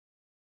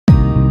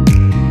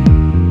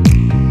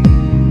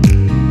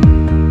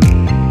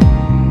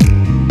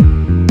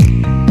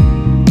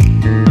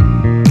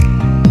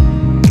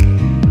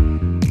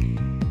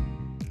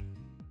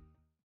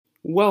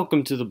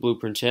Welcome to the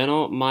Blueprint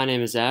channel. My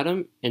name is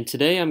Adam, and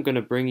today I'm going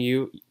to bring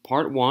you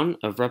part 1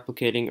 of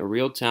replicating a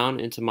real town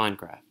into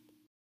Minecraft.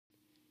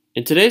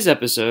 In today's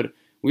episode,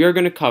 we are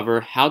going to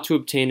cover how to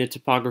obtain a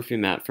topography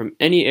map from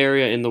any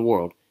area in the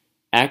world,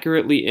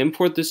 accurately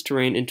import this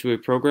terrain into a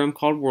program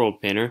called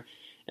Worldpainter,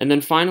 and then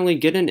finally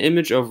get an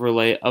image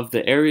overlay of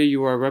the area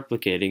you are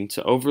replicating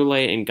to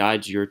overlay and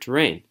guide your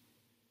terrain.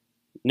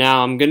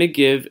 Now I'm going to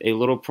give a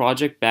little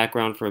project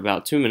background for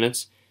about 2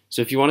 minutes.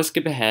 So if you want to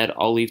skip ahead,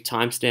 I'll leave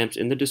timestamps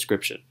in the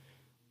description.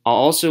 I'll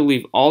also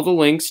leave all the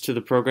links to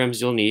the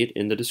programs you'll need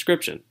in the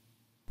description.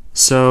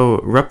 So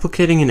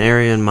replicating an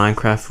area in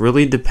Minecraft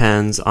really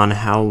depends on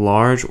how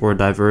large or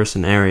diverse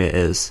an area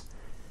is.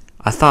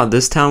 I thought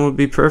this town would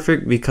be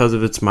perfect because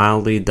of its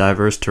mildly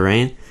diverse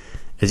terrain.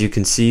 As you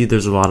can see,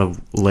 there's a lot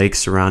of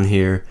lakes around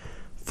here,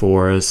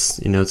 forests,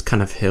 it's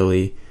kind of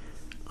hilly.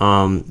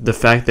 The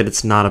fact that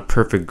it's not a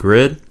perfect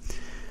grid.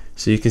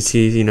 So you can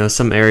see,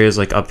 some areas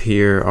like up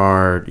here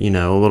are,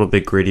 a little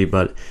bit gritty,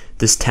 but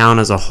this town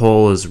as a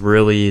whole is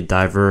really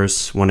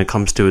diverse when it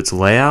comes to its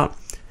layout.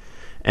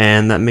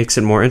 And that makes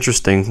it more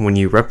interesting when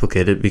you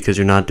replicate it because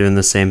you're not doing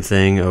the same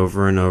thing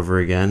over and over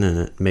again, and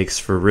it makes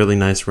for really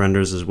nice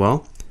renders as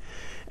well.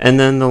 And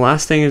then the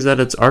last thing is that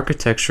its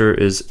architecture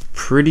is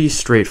pretty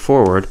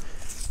straightforward.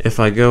 If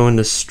I go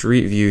into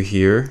Street View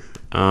here,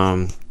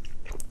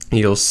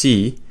 you'll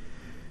see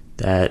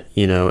that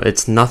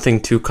it's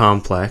nothing too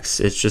complex.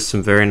 It's just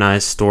some very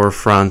nice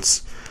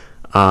storefronts.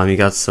 You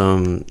got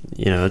some,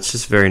 it's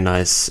just very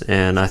nice,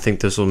 and I think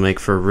this will make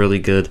for a really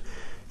good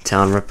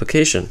town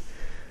replication.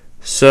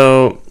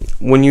 So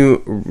when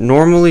you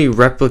normally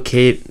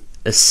replicate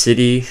a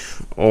city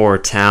or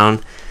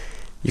town,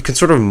 you can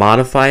sort of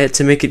modify it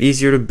to make it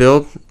easier to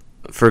build.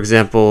 For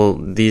example,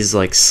 these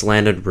like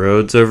slanted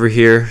roads over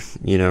here,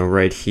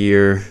 right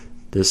here,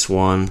 this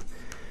one,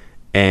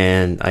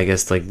 and I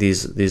guess like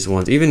these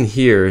ones, even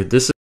here,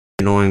 this is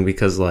annoying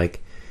because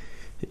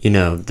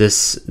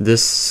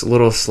this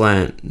little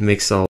slant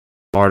makes it all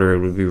harder. It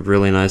would be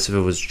really nice if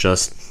it was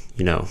just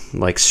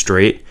like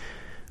straight.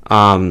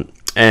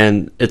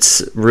 And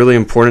it's really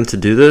important to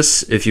do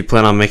this if you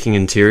plan on making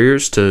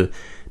interiors to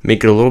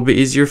make it a little bit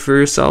easier for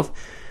yourself.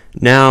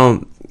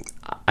 Now,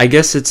 I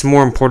guess it's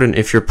more important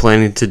if you're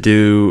planning to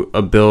do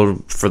a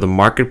build for the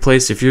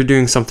marketplace. If you're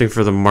doing something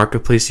for the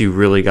marketplace, you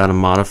really got to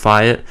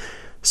modify it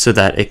so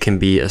that it can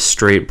be a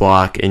straight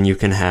block and you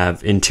can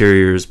have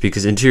interiors,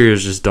 because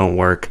interiors just don't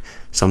work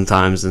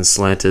sometimes in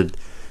slanted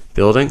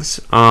buildings.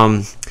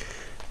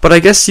 But I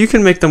guess you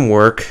can make them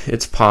work.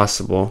 It's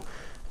possible.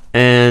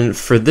 And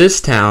for this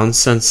town,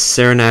 since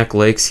Saranac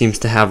Lake seems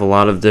to have a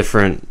lot of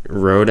different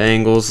road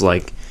angles,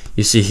 like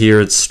you see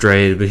here it's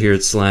straight, but here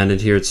it's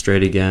slanted, here it's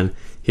straight again,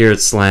 here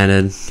it's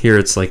slanted, here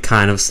it's like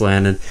kind of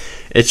slanted.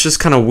 It's just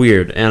kind of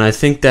weird. And I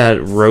think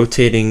that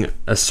rotating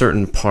a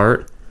certain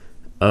part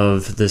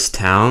of this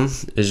town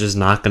is just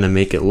not going to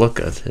make it look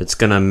good. It's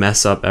going to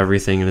mess up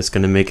everything, and it's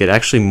going to make it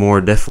actually more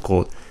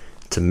difficult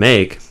to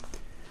make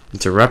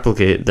and to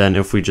replicate than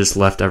if we just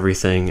left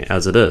everything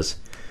as it is.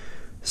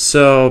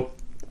 So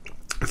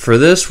for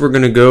this, we're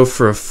going to go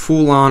for a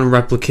full-on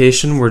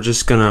replication. We're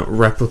just going to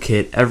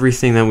replicate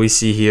everything that we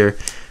see here.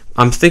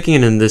 I'm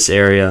thinking in this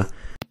area.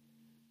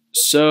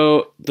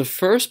 So the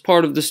first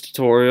part of this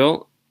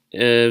tutorial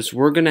is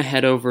we're going to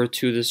head over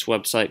to this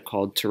website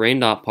called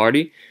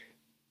terrain.party.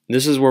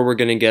 This is where we're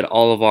going to get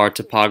all of our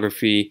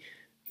topography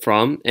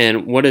from,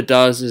 and what it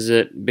does is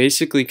it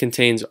basically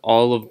contains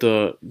all of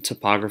the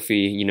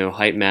topography,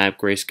 height map,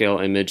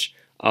 grayscale image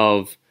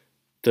of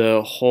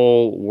the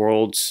whole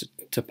world's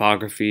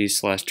topography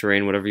 /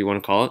 terrain, whatever you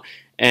want to call it.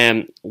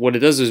 And what it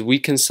does is we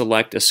can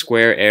select a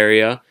square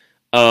area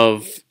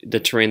of the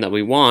terrain that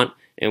we want,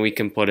 and we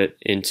can put it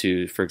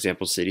into, for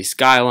example, city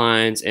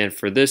skylines, and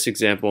for this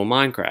example,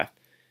 Minecraft.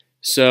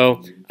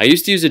 So I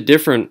used to use a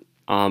different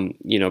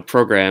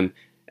program.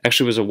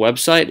 Actually, was a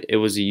website. It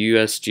was a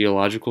U.S.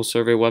 Geological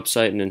Survey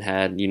website, and it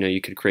had, you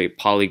could create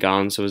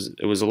polygons. So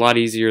it was a lot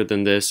easier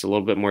than this, a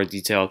little bit more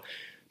detailed.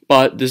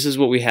 But this is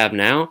what we have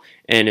now,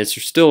 and it's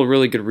still a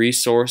really good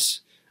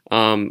resource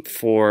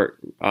for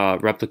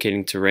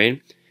replicating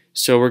terrain.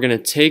 So we're going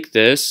to take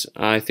this.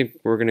 I think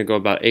we're going to go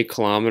about 8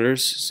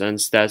 kilometers,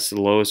 since that's the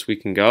lowest we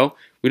can go.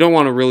 We don't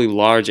want a really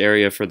large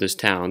area for this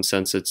town,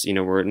 since it's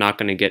we're not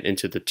going to get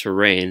into the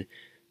terrain.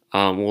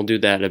 We'll do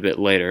that a bit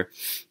later.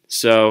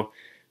 So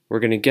we're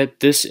going to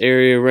get this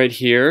area right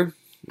here,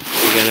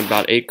 again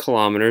about 8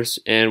 kilometers,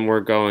 and we're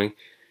going,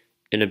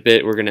 in a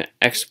bit, we're going to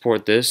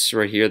export this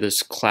right here,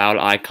 this cloud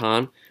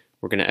icon.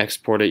 We're going to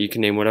export it. You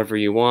can name whatever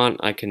you want.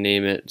 I'm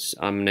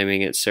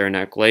naming it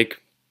Saranac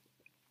Lake.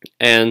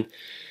 And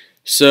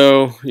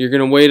so you're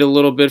going to wait a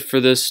little bit for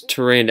this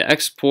terrain to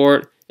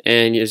export,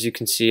 and as you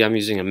can see, I'm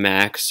using a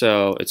Mac,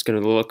 so it's going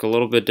to look a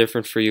little bit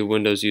different for you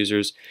Windows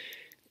users.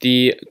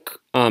 The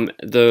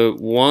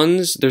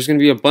ones, there's going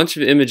to be a bunch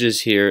of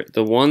images here.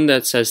 The one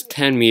that says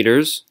 10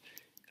 meters,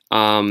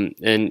 and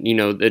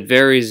it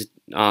varies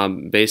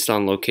based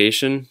on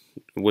location,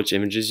 which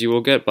images you will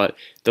get, but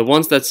the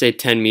ones that say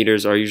 10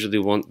 meters are usually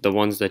the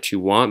ones that you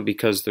want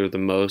because they're the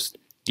most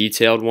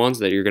detailed ones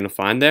that you're going to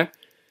find there.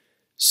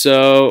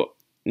 So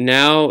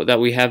now that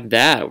we have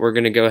that, we're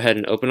going to go ahead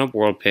and open up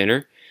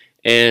Worldpainter.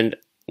 And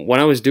when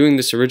I was doing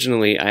this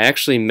originally, I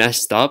actually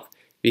messed up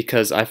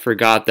because I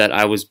forgot that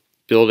I was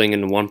building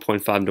in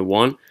 1.5 to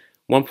 1.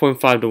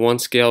 1.5 to 1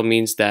 scale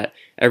means that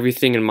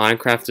everything in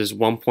Minecraft is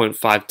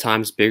 1.5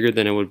 times bigger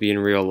than it would be in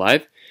real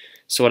life.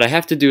 So what I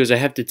have to do is I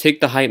have to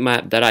take the height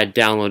map that I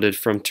downloaded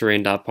from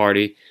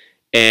terrain.party,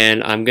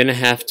 and I'm going to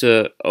have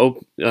to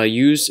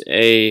use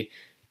a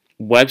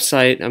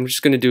website. I'm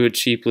just going to do it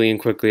cheaply and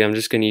quickly. I'm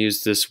just going to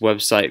use this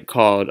website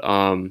called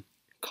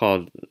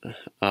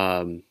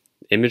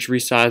Image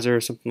Resizer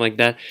or something like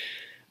that.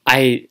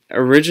 I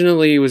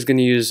originally was going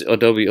to use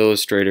Adobe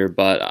Illustrator,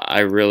 but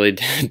I really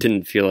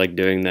didn't feel like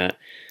doing that.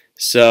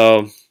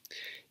 So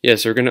yeah,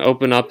 so we're going to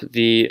open up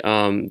the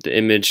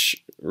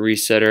image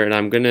resetter, and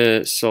I'm going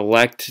to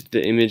select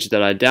the image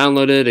that I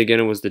downloaded. Again,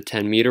 it was the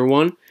 10 meter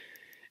one.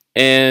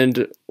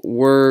 And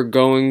we're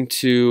going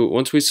to,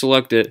 once we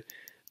select it,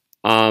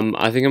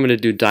 I think I'm going to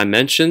do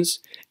dimensions.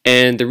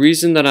 And the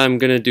reason that I'm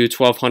going to do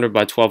 1200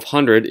 by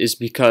 1200 is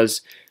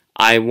because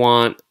I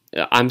want,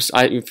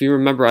 if you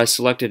remember, I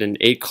selected an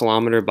 8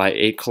 kilometer by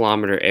 8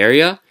 kilometer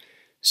area.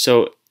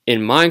 So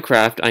in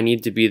Minecraft, I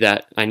need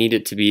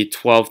it to be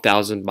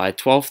 12,000 by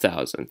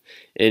 12,000.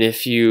 And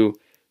if you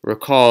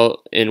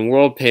recall, in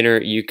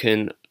Worldpainter, you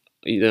can,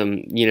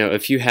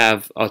 if you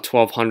have a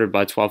 1200 by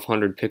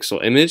 1200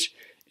 pixel image,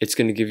 it's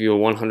going to give you a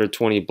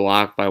 120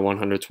 block by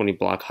 120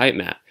 block height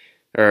map,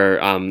 or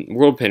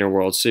Worldpainter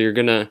world. So you're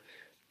going to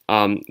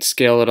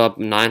scale it up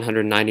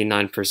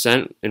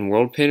 999% in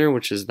Worldpainter,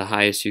 which is the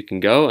highest you can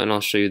go, and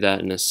I'll show you that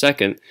in a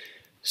second.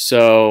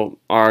 So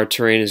our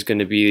terrain is going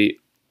to be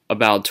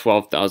about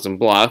 12,000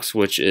 blocks,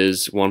 which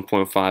is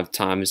 1.5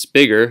 times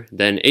bigger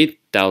than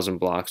 8,000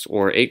 blocks,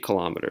 or 8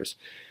 kilometers.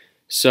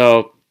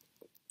 So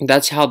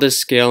that's how this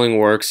scaling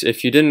works.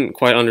 If you didn't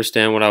quite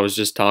understand what I was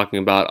just talking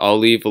about, I'll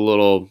leave a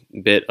little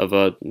bit of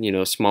a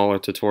smaller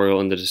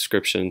tutorial in the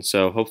description,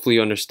 so hopefully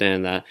you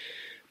understand that.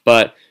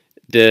 But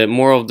the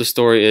moral of the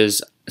story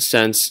is,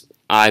 since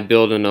I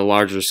build in a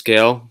larger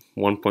scale,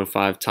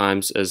 1.5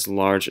 times as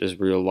large as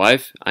real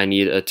life, I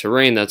need a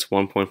terrain that's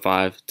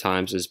 1.5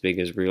 times as big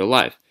as real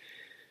life.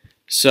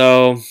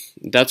 So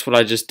that's what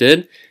I just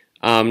did.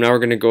 Now we're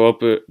going to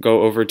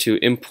go over to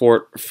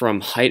import from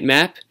height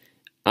map.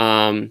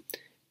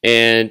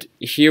 And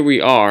here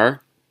we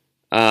are.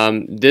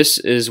 This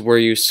is where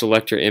you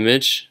select your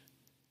image.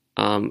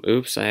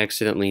 Oops, I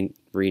accidentally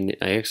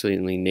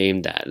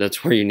named that.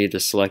 That's where you need to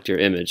select your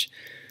image.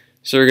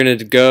 So we're going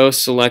to go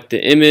select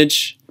the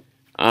image,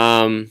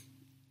 and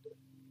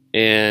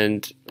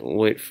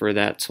wait for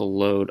that to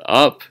load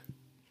up.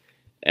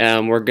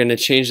 We're going to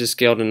change the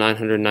scale to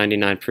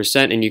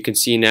 999%, and you can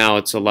see now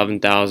it's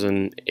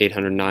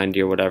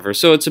 11,890 or whatever.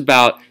 So it's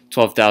about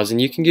 12,000.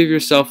 You can give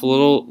yourself a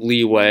little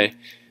leeway.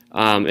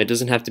 It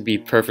doesn't have to be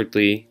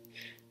perfectly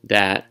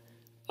that.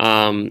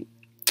 And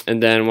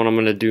then what I'm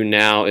going to do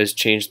now is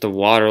change the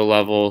water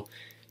level,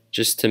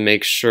 just to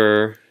make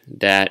sure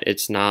that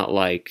it's not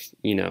like,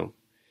 that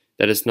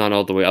it's not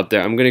all the way up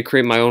there. I'm going to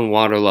create my own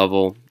water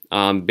level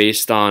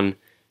based on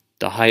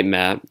the height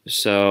map,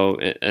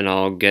 and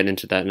I'll get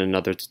into that in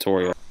another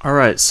tutorial.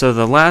 Alright, so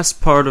the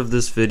last part of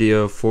this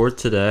video for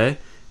today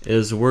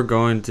is we're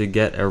going to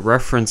get a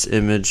reference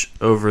image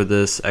over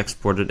this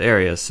exported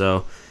area.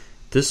 So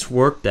this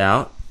worked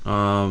out.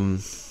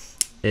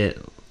 It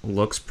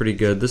looks pretty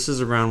good. This is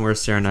around where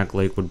Saranac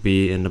Lake would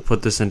be, and to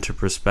put this into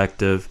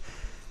perspective,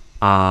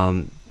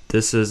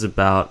 this is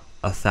about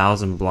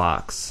 1,000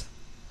 blocks.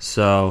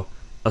 So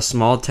a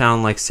small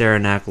town like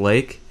Saranac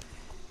Lake,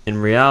 in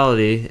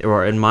reality,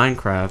 or in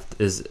Minecraft,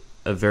 is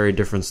a very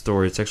different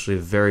story. It's actually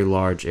a very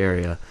large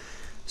area.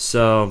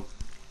 So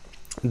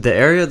the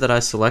area that I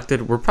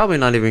selected, we're probably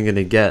not even going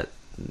to get,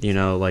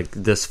 like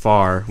this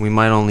far. We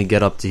might only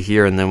get up to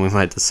here, and then we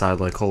might decide,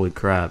 like, holy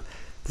crap,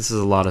 this is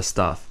a lot of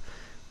stuff.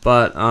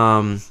 But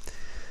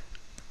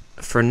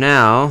for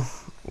now,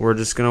 we're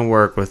just going to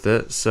work with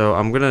it. So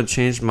I'm going to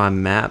change my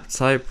map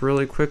type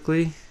really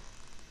quickly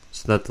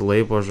so that the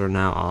labels are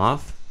now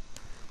off.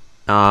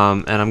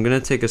 And I'm going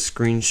to take a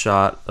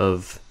screenshot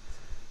of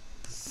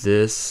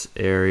this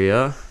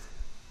area.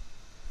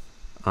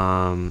 Yeah,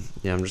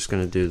 I'm just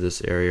going to do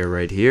this area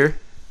right here.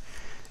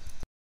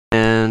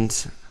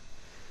 And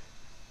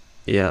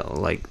yeah,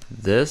 like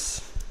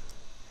this.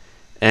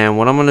 And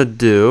what I'm going to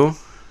do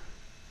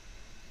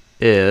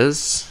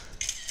is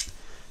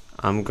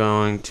I'm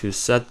going to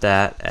set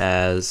that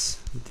as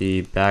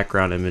the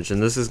background image,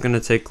 and this is going to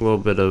take a little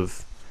bit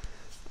of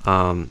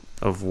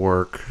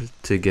work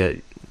to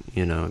get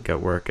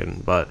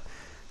working. But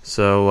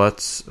so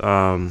let's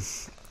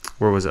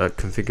where was it?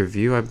 Configure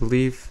view, I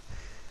believe.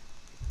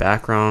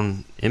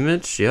 Background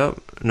image, yep.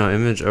 No,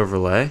 image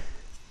overlay.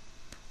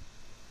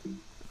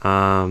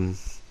 And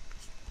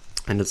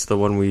it's the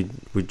one we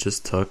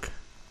just took.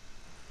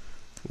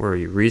 Where are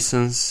you?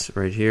 Recents,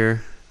 right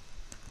here.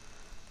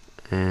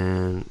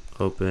 And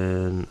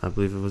open, I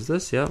believe it was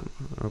this, yep.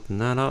 Open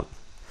that up.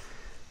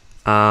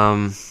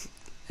 And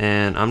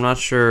and I'm not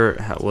sure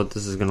what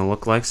this is going to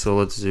look like, so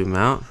let's zoom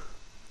out.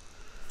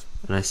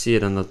 And I see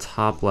it in the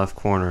top left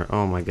corner.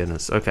 Oh my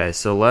goodness. Okay,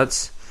 so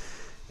let's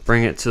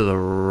bring it to the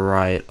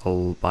right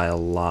by a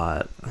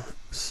lot.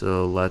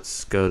 So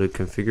let's go to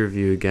configure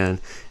view again,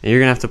 and you're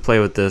gonna have to play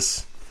with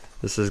this.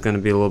 This is gonna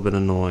be a little bit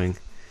annoying,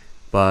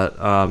 but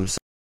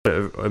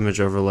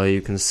image overlay,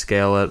 you can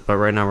scale it, but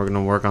right now we're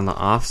gonna work on the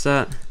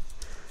offset.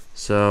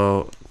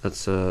 So that's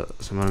so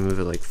I'm gonna move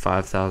it like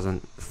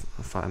 5,000.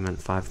 I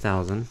meant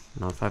 5,000,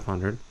 not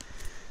 500.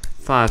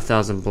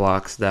 5,000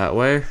 blocks that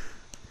way.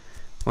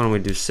 Why don't we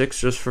do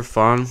 6 just for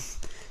fun?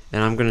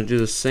 And I'm gonna do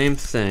the same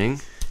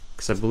thing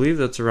because I believe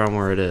that's around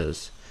where it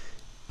is.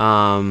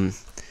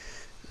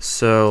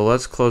 So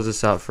let's close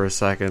this out for a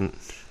second.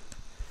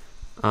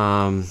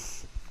 And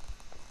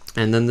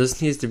then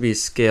this needs to be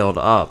scaled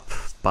up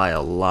by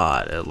a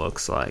lot, it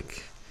looks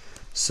like.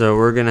 So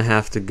we're gonna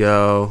have to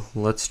go,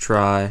 let's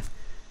try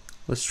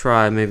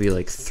maybe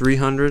like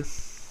 300.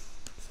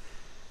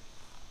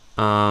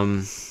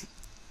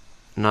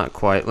 Not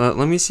quite.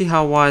 Let me see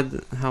how wide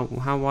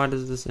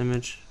is this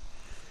image?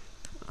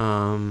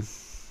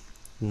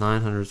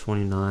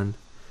 929.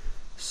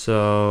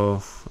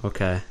 So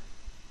okay.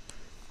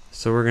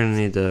 So we're gonna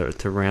need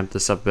to ramp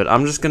this up a bit.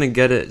 I'm just gonna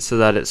get it so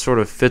that it sort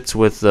of fits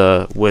with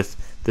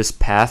this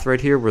path right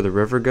here where the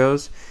river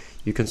goes.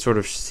 You can sort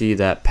of see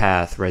that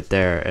path right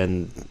there,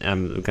 and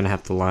I'm gonna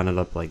have to line it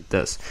up like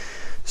this.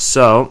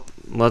 So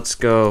let's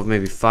go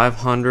maybe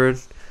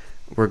 500.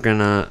 We're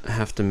gonna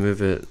have to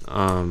move it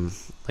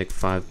like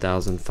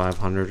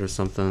 5,500 or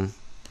something.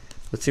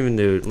 Let's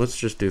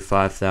just do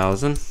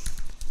 5,000.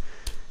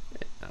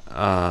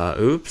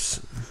 Oops,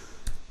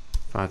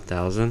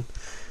 5,000.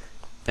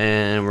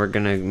 And we're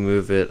gonna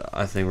move it,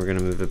 I think we're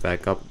gonna move it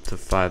back up to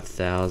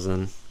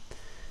 5,000,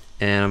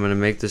 and I'm gonna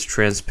make this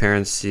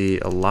transparency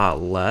a lot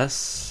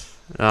less,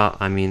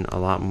 I mean a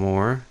lot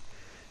more,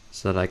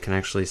 so that I can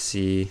actually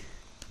see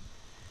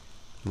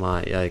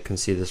I can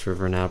see this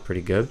river now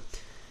pretty good.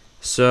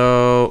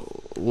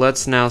 So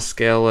let's now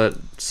scale it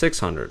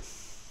 600.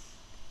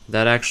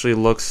 That actually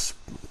looks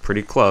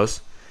pretty close.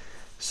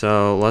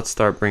 So let's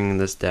start bringing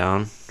this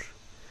down.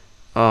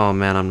 Oh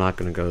man, I'm not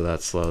gonna go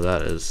that slow.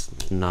 That is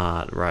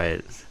not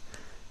right.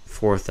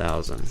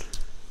 4,000.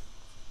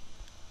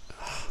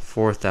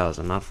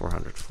 4,000, not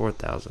 400.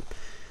 4,000.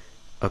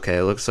 Okay,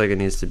 it looks like it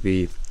needs to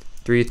be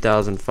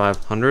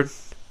 3,500.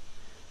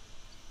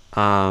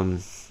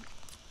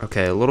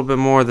 Okay, a little bit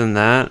more than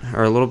that,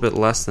 or a little bit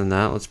less than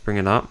that. Let's bring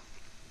it up.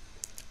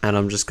 And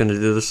I'm just gonna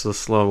do this the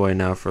slow way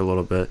now for a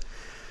little bit.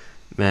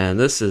 Man,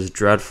 this is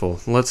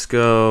dreadful. Let's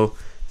go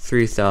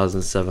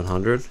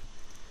 3,700.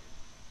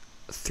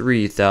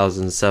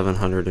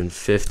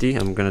 3,750.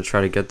 I'm gonna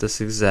try to get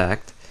this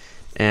exact,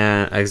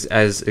 and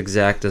as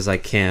exact as I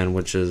can,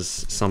 which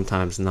is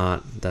sometimes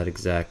not that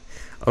exact.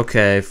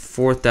 Okay,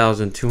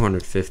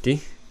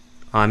 4,250.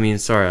 I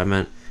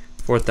meant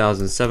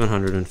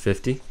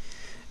 4,750.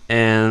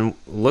 And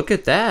look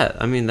at that.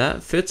 I mean,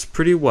 that fits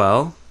pretty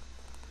well.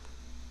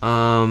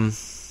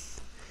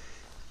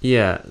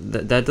 Yeah,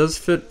 that does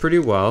fit pretty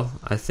well.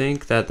 I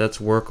think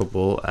that's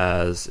workable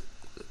as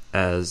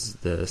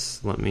this.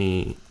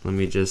 I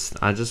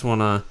just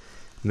want to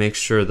make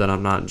sure that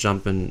I'm not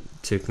jumping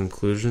to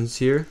conclusions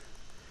here.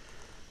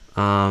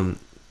 I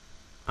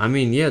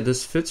mean, yeah,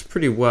 this fits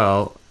pretty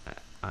well.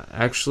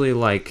 Actually,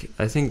 like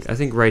I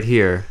think right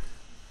here,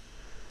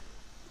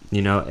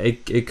 you know,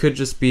 it could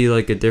just be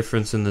like a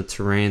difference in the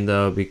terrain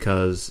though,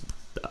 because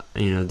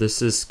you know,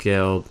 this is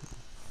scaled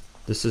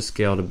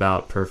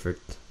about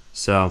perfect.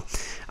 So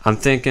I'm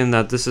thinking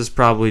that this is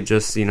probably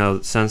just, you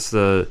know, since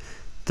the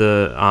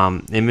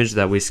image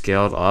that we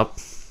scaled up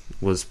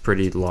was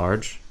pretty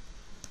large,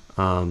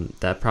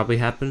 that probably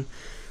happened.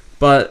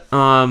 But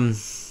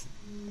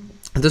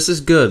this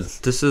is good.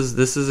 This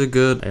is a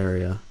good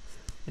area,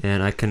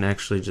 and I can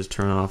actually just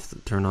turn on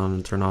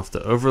and turn off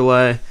the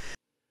overlay.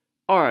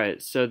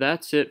 Alright, so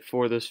that's it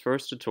for this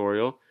first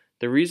tutorial.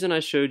 The reason I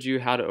showed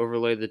you how to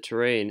overlay the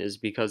terrain is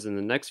because in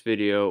the next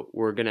video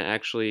we're going to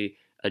actually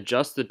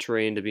adjust the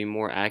terrain to be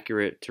more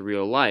accurate to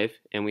real life,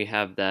 and we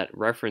have that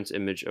reference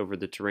image over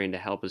the terrain to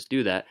help us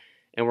do that.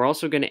 And we're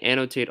also going to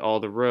annotate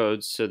all the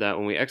roads so that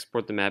when we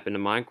export the map into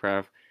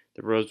Minecraft,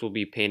 the roads will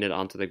be painted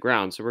onto the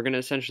ground. So we're going to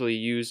essentially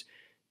use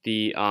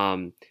the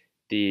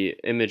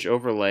image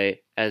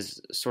overlay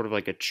as sort of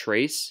like a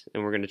trace,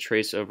 and we're going to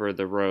trace over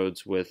the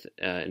roads with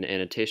an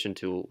annotation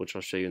tool, which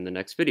I'll show you in the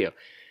next video.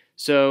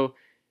 So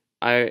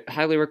I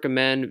highly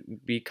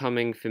recommend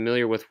becoming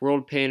familiar with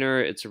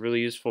Worldpainter. It's a really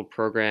useful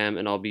program,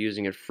 and I'll be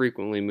using it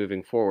frequently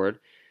moving forward.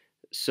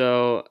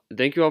 So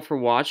thank you all for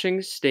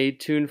watching. Stay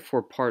tuned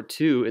for part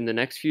 2 in the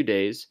next few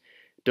days.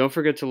 Don't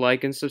forget to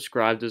like and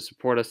subscribe to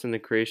support us in the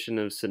creation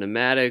of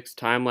cinematics,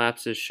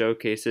 time-lapses,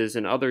 showcases,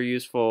 and other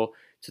useful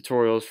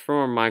tutorials from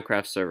our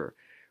Minecraft server.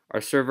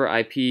 Our server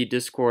IP,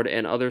 Discord,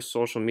 and other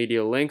social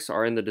media links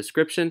are in the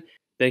description.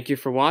 Thank you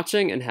for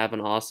watching, and have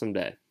an awesome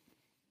day.